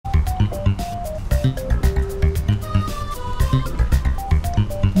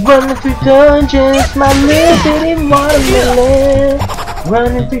Running through dungeons, my little bitty watermelon.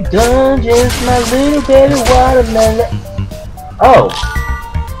 Running through dungeons, my little bitty watermelon. Oh,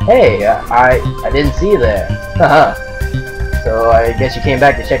 hey, I didn't see you there. Haha. So I guess you came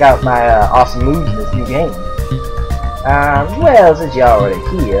back to check out my awesome moves in this new game. Well, since you're already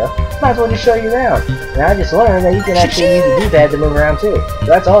here, might as well just show you around. And I just learned that you can actually use the D-pad to move around too. So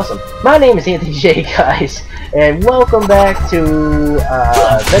that's awesome. My name is ETDB, guys, and welcome back to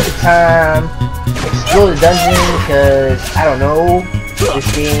Adventure Time Explore the Dungeon, because, I don't know,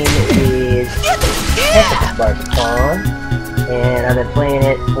 this game is hecka fun, and I've been playing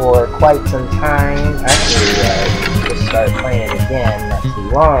it for quite some time. Actually, just started playing it again not too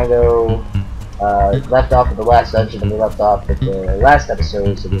long ago. Left off with the last dungeon, and we left off with the last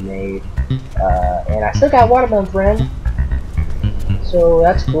episodes that we made. And I still got Watermelon Friend, so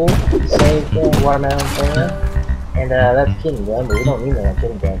that's cool. Same thing, Watermelon Friend. And that's Kitten Gun, but we don't need that on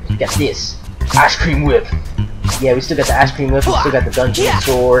Kitten Gun. We got this Ice Cream Whip. Yeah, we still got the Ice Cream Whip, we still got the Dungeon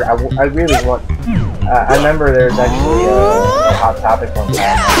Sword. I really want... I remember there's actually a Hot Topic one time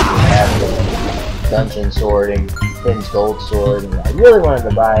that we had the Dungeon Sword and Finn's Gold Sword, and I really wanted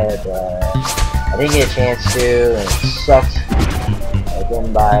to buy it, but I didn't get a chance to, and it sucked. I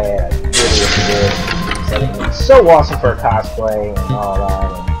didn't buy it. I really wish I did. It's so awesome for a cosplay and all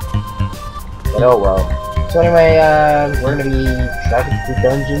that, but oh well. So anyway, we're gonna be traveling through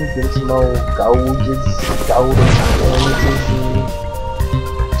dungeons, getting some more golden coins and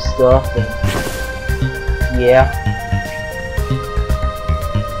stuff, and yeah.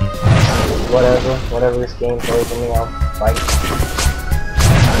 Whatever this game throws at me, I'll fight.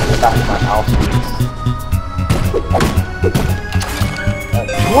 Stop my house,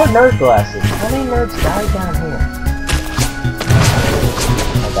 more nerd glasses. How many nerds died down here?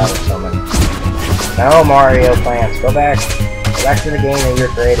 I got so many. No Mario plants. Go back. Go back to the game that you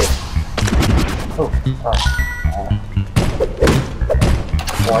created.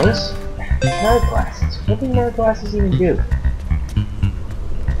 Points? Nerd glasses. What do nerd glasses even do?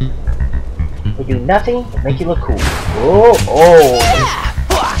 They do nothing but make you look cool.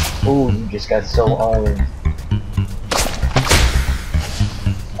 Oh, you just got so owned.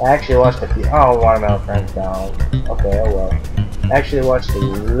 I actually watched a few. Oh, Watermelon Friend's down. Okay, oh well. I actually watched a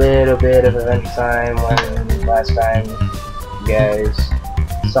little bit of Adventure Time when last time you guys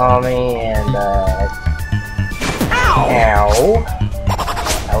saw me, and ow!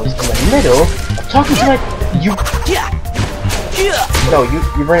 I was in the middle of talking to my No, you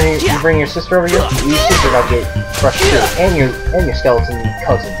bring your sister over here. Your sister got get crushed too, and your skeleton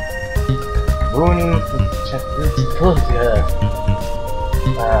cousin. Ruining.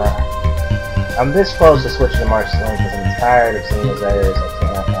 I'm this close to switching to Marceline because I'm tired of seeing those errors I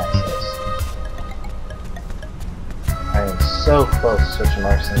can't have access. I am so close to switching to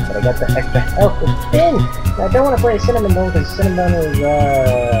Marceline, but I got the extra health with Finn. I don't want to play Cinnamon though, because Cinnamon is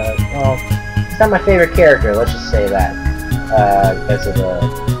well, it's not my favorite character. Let's just say that. Because of the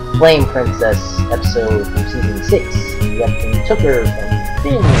Flame Princess episode from season 6. Yet we took her from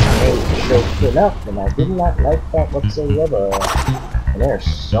Finn and made the show Finn up, and I did not like that whatsoever. And there are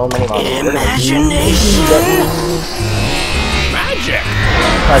so many monsters. Imagination! Magic! I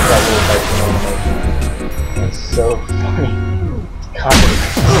like that little cartoon animation. It's so funny. It's comedy.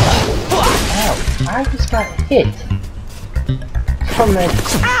 Ow! I just got hit from that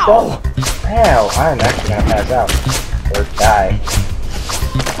ball. Ow! I'm actually gonna pass out. Or die.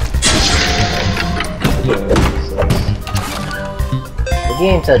 The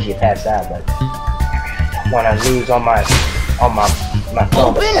game tells you to pass out, but I don't want to lose on my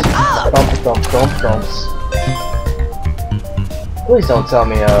thumps. Please don't tell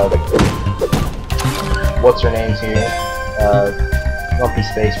me what's her name's here? Lumpy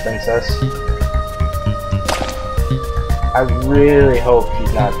Space Princess. I really hope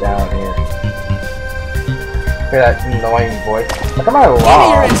she's not down here. Hear that annoying voice? Look at my log!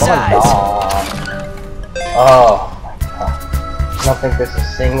 Oh my god. I don't think there's a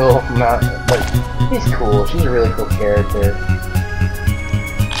single amount, but she's cool. She's a really cool character.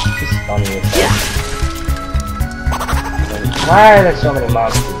 She's funny as hell. Why are there so many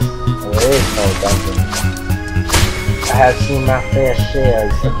monsters? There is no dungeon. I have seen my fair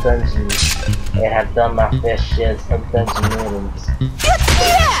shares of dungeons, and have done my fair shares of dungeon meetings.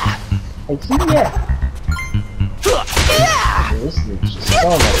 Like, yeah. This is just so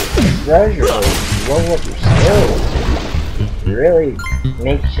much treasure. Blow up your skills. It really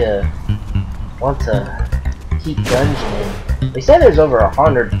makes you want to keep dungeoning. They say there's over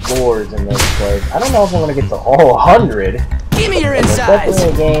 100 floors in this place. I don't know if I'm gonna get to all 100. Give me your It's insides.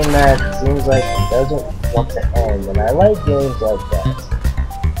 definitely a game that seems like it doesn't want to end, and I like games like that.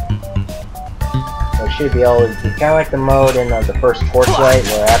 It should be always be kind of like the mode in the first Torchlight,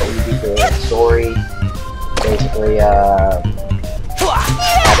 where after you beat the story, basically, afterwards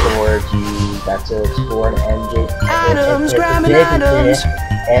you got to explore an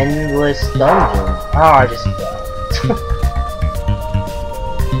endless dungeon. Oh, I just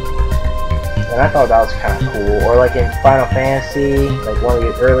and I thought that was kind of cool. Or like in Final Fantasy, like one of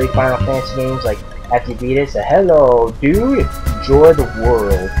the early Final Fantasy games, like after you beat it, say, "Hello, dude, enjoy the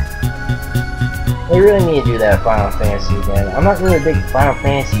world." They really need to do that in Final Fantasy again. I'm not really a big Final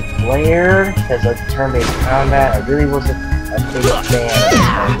Fantasy player because of turn-based combat. I really wasn't a big fan of turn-based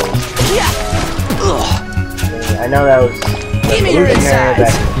combat. I know that was revolutionary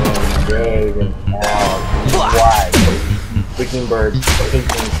back in the days, and now why freaking birds hate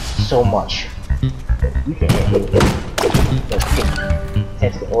me so much? You can't hate me. Those pink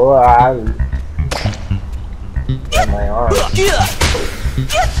tentacles. Oh, on my arms.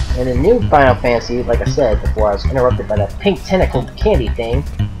 In the new Final Fantasy, like I said before, I was interrupted by that pink tentacle candy thing.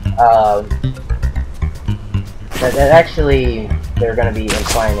 That actually they're going to be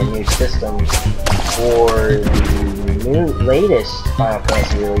implying a new system for the new latest Final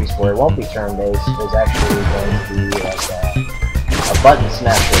Fantasy release, where it won't be turn-based. It's actually going to be like a button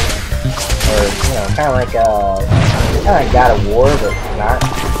smasher, or you know, kind of like God of War, but not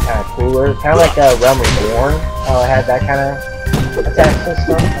kind of cooler, kind of like Realm Reborn. How it had that kind of attack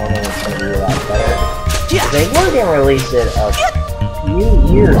system. Only it's going to be a lot better. They were going to release it a few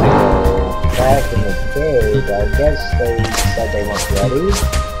years ago, back in the day, but I guess they said they weren't ready,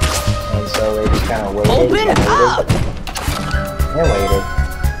 and so they just kind of waited and waited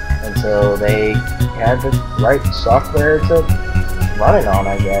until they had the right software to run it on,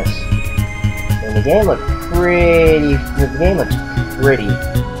 I guess. And the game looked pretty. The game looks pretty.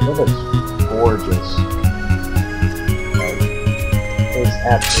 It looks gorgeous. It's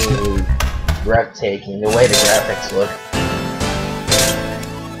absolutely breathtaking the way the graphics look.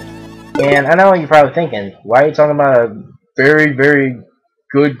 And I know what you're probably thinking, why are you talking about a very, very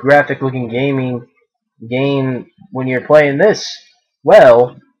good graphic looking game when you're playing this?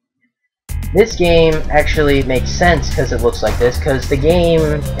 Well, this game actually makes sense because it looks like this, because the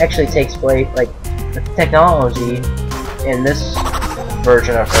game actually takes place, like, the technology in this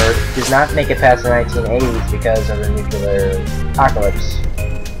version of Earth does not make it past the 1980s because of the nuclear apocalypse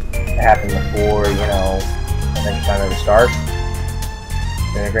that happened before, you know, things kind of start.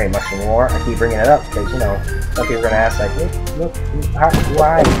 In the Great Mushroom War. I keep bringing it up because, you know, some people are going to ask, like, look, why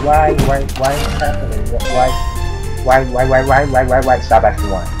is happening? Why? Stop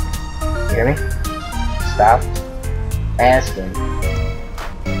asking why. You hear me? Stop asking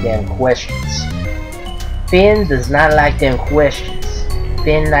them questions. Finn does not like them questions.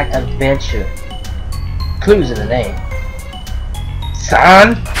 Finn like adventure. Clues in the name.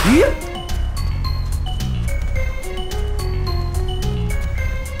 Son!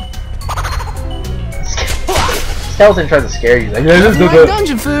 Skeleton tries to scare you. Like,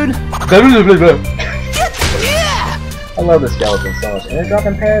 dungeon food. I love the skeleton so much. And they're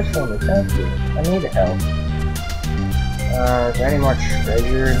dropping pears for me. Thank you. I need the help. Is there any more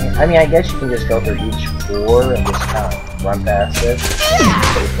treasure in here? I mean, I guess you can just go through each floor and just kind of run past it.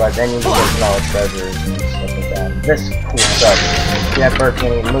 But then you can get all the treasures and stuff like that. This cool stuff. See, that bird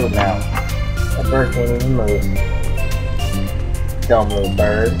can't even move now. That bird can't even move. Dumb little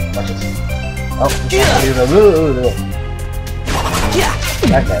bird. Watch this. Oh,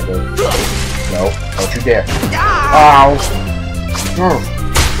 that guy did. No, don't you dare. Ow!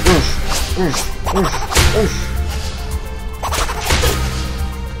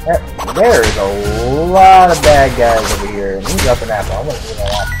 There is a lot of bad guys over here. And he's up an apple. I'm gonna do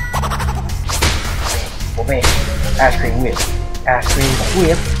that apple. Well, man. Ice cream whip. Ice cream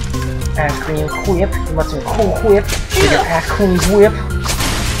whip. Ice cream whip. You must have a cool whip. With your ice cream whip.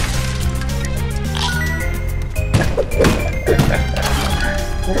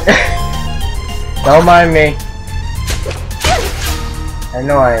 Don't mind me. I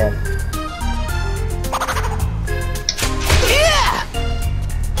know I am.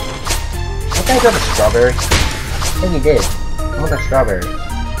 I think I got a strawberry. I think he did. I want a strawberry.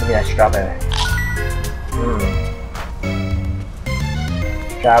 Give me that strawberry.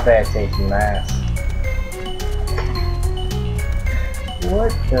 Strawberry tastes nice.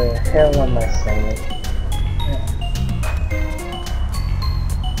 What the hell am I saying?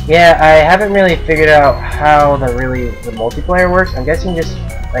 Yeah, I haven't really figured out how the multiplayer works. I'm guessing just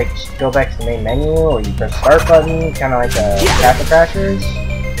like go back to the main menu, or you press start button, kind of like the Castle Crashers,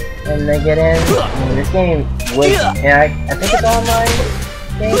 and they get in. I mean, this game with, and I think it's online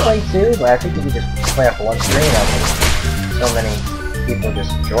gameplay too, but I think you can just play off one screen. I think so many people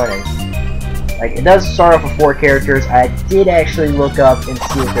just joining. Like, it does start off with 4 characters. I did actually look up and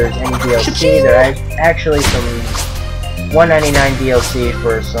see if there's any DLC. There are actually some $1.99 DLC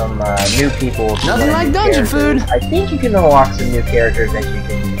for some new people. Nothing like dungeon food. I think you can unlock some new characters that you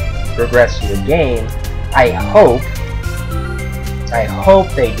can progress through the game. I hope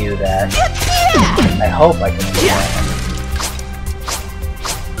they do that. I hope I can do that.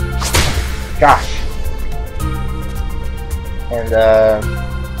 Gosh. And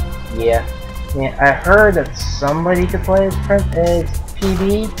yeah. Yeah, I heard that somebody could play as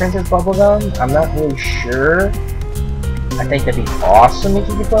PB, Princess Bubblegum. I'm not really sure. I think that'd be awesome if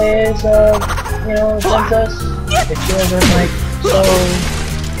you could play as, you know, a princess. If she wasn't, like, so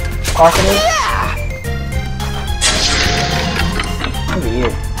talkative. Look at you.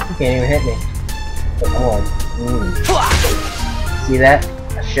 You can't even hit me. But come on. See that?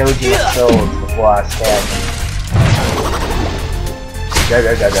 I showed you my souls before I stabbed him.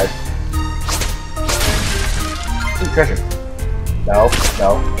 Treasure. No.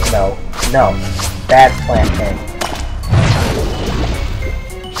 Bad plantain.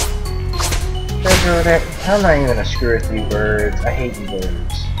 Treasure that. I'm not even gonna screw with you birds. I hate you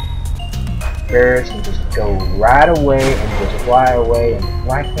birds. Birds can just go right away and just fly away, and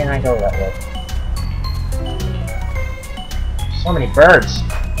why can't I go that way? So many birds.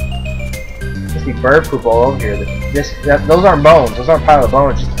 Must be bird poop all over here. Those aren't bones. Those aren't pile of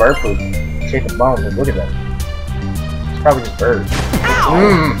bones. Just bird poop. Shape of bones. Look at them. Probably just birds.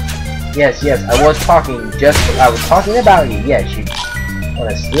 Yes, I was talking about you. Yes, you want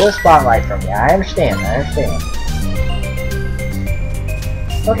to steal a spotlight from me. I understand.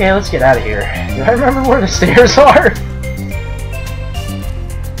 Okay, let's get out of here. Do I remember where the stairs are?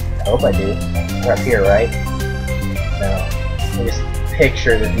 I hope I do. They're up here, right? No. I just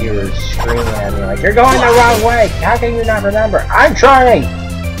picture the viewers screaming at me like, "You're going the wrong way! How can you not remember?" I'm trying!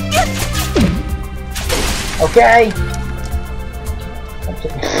 Okay?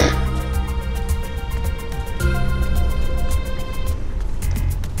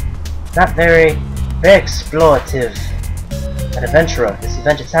 Not very explorative. An adventurer. It's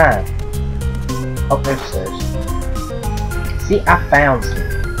adventure time. Oh, there's stairs. See, I found some.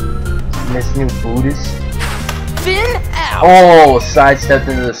 This new Buddhist. Fin out! Oh, sidestepped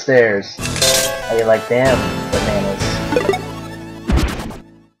into the stairs. How you like them bananas?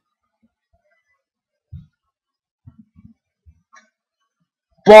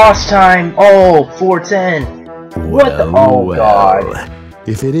 Boss time! Oh, 410! What the? Oh, God.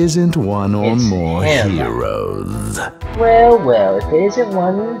 If it isn't one or It's more him. heroes. Well, if it isn't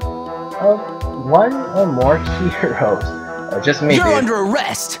one or more heroes. Or just me, You're dude. under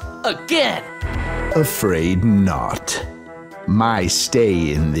arrest! Again! Afraid not. My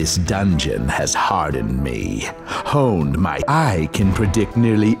stay in this dungeon has hardened me, honed I can predict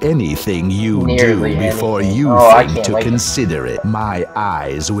nearly anything you do before you think to consider it. My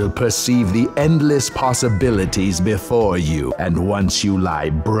eyes will perceive the endless possibilities before you, and once you lie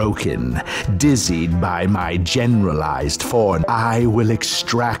broken, dizzied by my generalized form, I will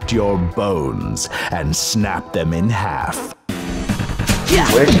extract your bones and snap them in half.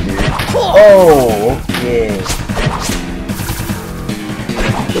 Wish, dude. Oh, okay.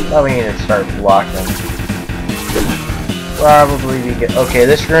 Oh, we need to start blocking. Probably we get. Okay,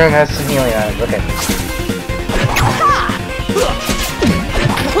 this room has some healing on it. Okay.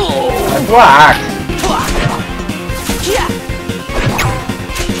 I'm blocked! Blocked.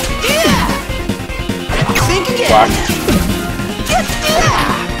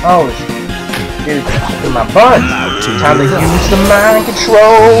 Oh, dude, in my butt! Time to use the mind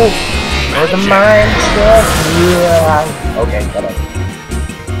control! Or the mind stuff, yeah! Okay, got it.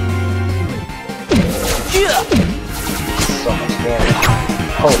 So much damage.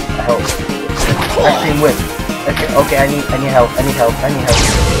 I hope. Actually, whip. Okay, I need help.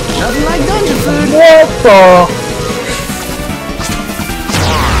 Nothing like dungeon food! What the?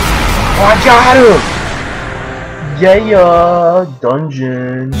 Oh, I got him! Yeah,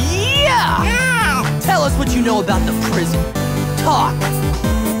 dungeon. Yeah! Tell us what you know about the prison. Talk!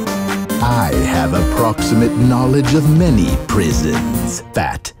 I have approximate knowledge of many prisons.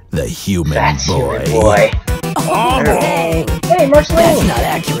 Fat, the human boy. Oh, Hey, Marceline! that's not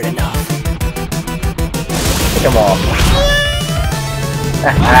accurate enough. Come on.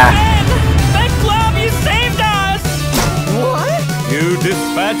 Thanks, love, you saved us! What? You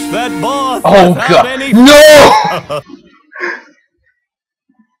dispatched that boss Oh, without God. any... No!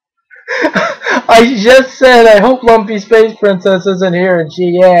 I just said I hope Lumpy Space Princess isn't here, and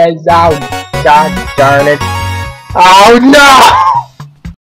she is. Oh, God darn it. Oh no!